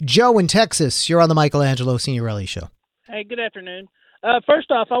Joe in Texas, you're on the Michelangelo Signorelli Show. Hey, good afternoon.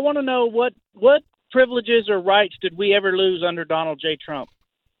 First off, I want to know what privileges or rights did we ever lose under Donald J. Trump?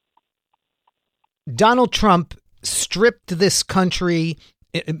 Donald Trump stripped this country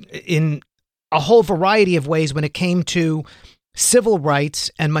in a whole variety of ways when it came to civil rights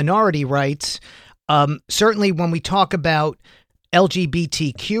and minority rights. Certainly when we talk about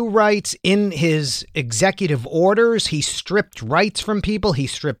LGBTQ rights, in his executive orders, he stripped rights from people. He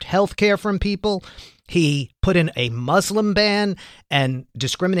stripped health care from people. He put in a Muslim ban and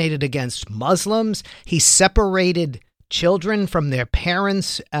discriminated against Muslims. He separated children from their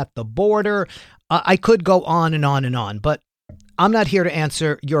parents at the border. I could go on and on and on, but I'm not here to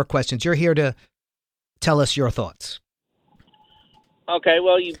answer your questions. You're here to tell us your thoughts. Okay,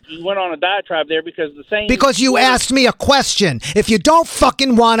 well, you went on a diatribe there because you asked me a question. If you don't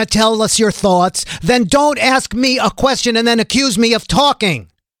fucking want to tell us your thoughts, then don't ask me a question and then accuse me of talking.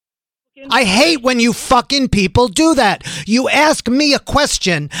 I hate when you fucking people do that. You ask me a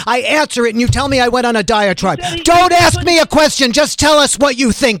question, I answer it, and you tell me I went on a diatribe. Don't ask me a question. Just tell us what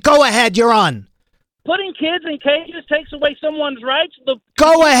you think. Go ahead. You're on. Putting kids in cages takes away someone's rights?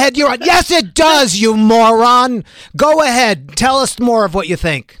 Go ahead. You're on. Yes, it does, you moron. Go ahead. Tell us more of what you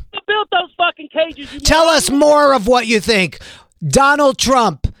think. Who built those fucking cages? Tell us more of what you think. Donald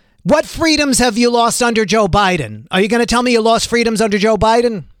Trump, what freedoms have you lost under Joe Biden? Are you going to tell me you lost freedoms under Joe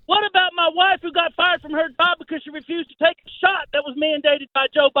Biden? What about my wife who got fired from her job because she refused to take a shot that was mandated by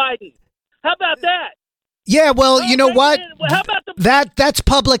Joe Biden? How about that? Yeah, well, you know what? How about That's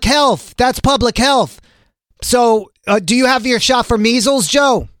public health. That's public health. So, do you have your shot for measles,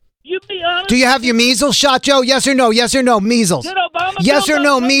 Joe? You be honest. Do you have your measles shot, Joe? Yes or no? Yes or no? Measles. Yes or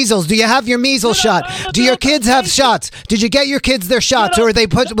no? Measles. Do you have your measles shot? Do your kids have shots? Did you get your kids their shots, or were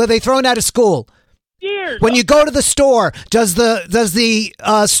they thrown out of school? When you go to the store, does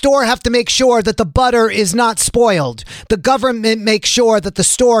the store have to make sure that the butter is not spoiled? The government makes sure that the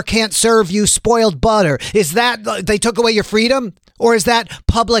store can't serve you spoiled butter. Is that they took away your freedom, or is that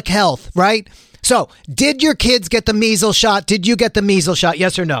public health? Right. So, did your kids get the measles shot? Did you get the measles shot?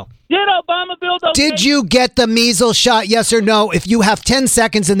 Yes or no? Did Obama build those? Did you get the measles shot? Yes or no? If you have 10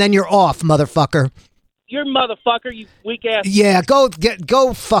 seconds and then you're off, motherfucker. You're motherfucker, you weak ass. Yeah,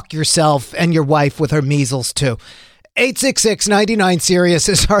 go fuck yourself and your wife with her measles too. 866-99-SIRIUS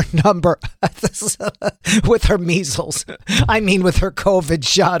is our number. With her measles. I mean with her COVID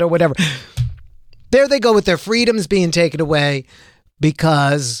shot or whatever. There they go with their freedoms being taken away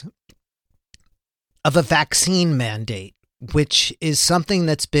because of a vaccine mandate, which is something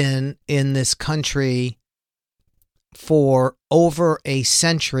that's been in this country for over a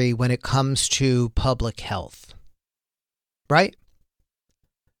century when it comes to public health. Right?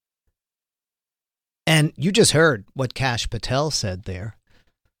 And you just heard what Kash Patel said there.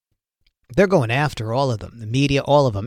 They're going after all of them, the media, all of them.